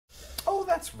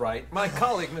that's right. My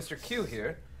colleague, Mr. Q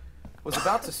here, was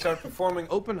about to start performing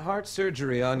open heart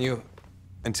surgery on you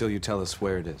until you tell us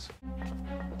where it is.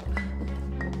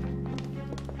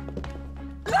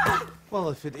 Well,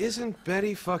 if it isn't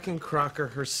Betty fucking Crocker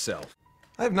herself.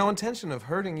 I have no intention of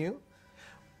hurting you.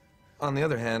 On the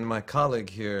other hand, my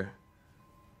colleague here,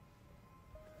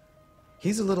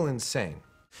 he's a little insane.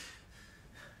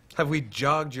 Have we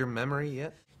jogged your memory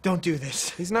yet? Don't do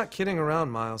this. He's not kidding around,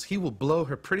 Miles. He will blow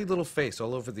her pretty little face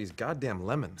all over these goddamn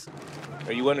lemons.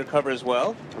 Are you undercover as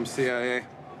well? I'm CIA.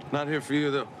 Not here for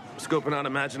you, though. Scoping out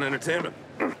Imagine Entertainment.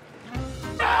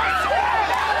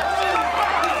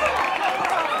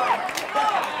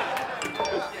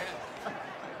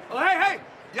 Oh, hey!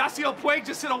 Yasiel Puig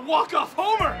just hit a walk-off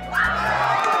homer!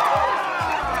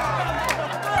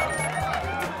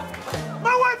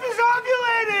 My wife is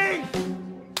ovulating!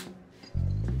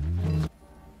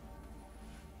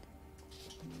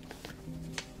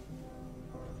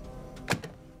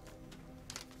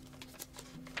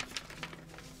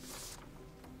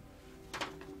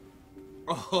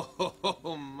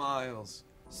 Oh, Miles.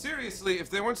 Seriously, if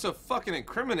they weren't so fucking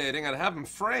incriminating, I'd have them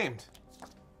framed.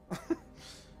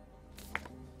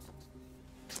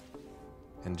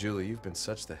 And Julie, you've been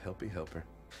such the helpy helper.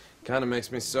 Kinda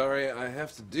makes me sorry I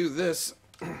have to do this.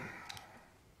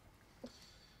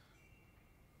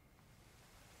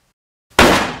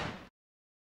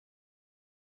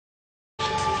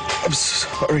 I'm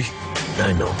sorry.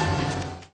 I know.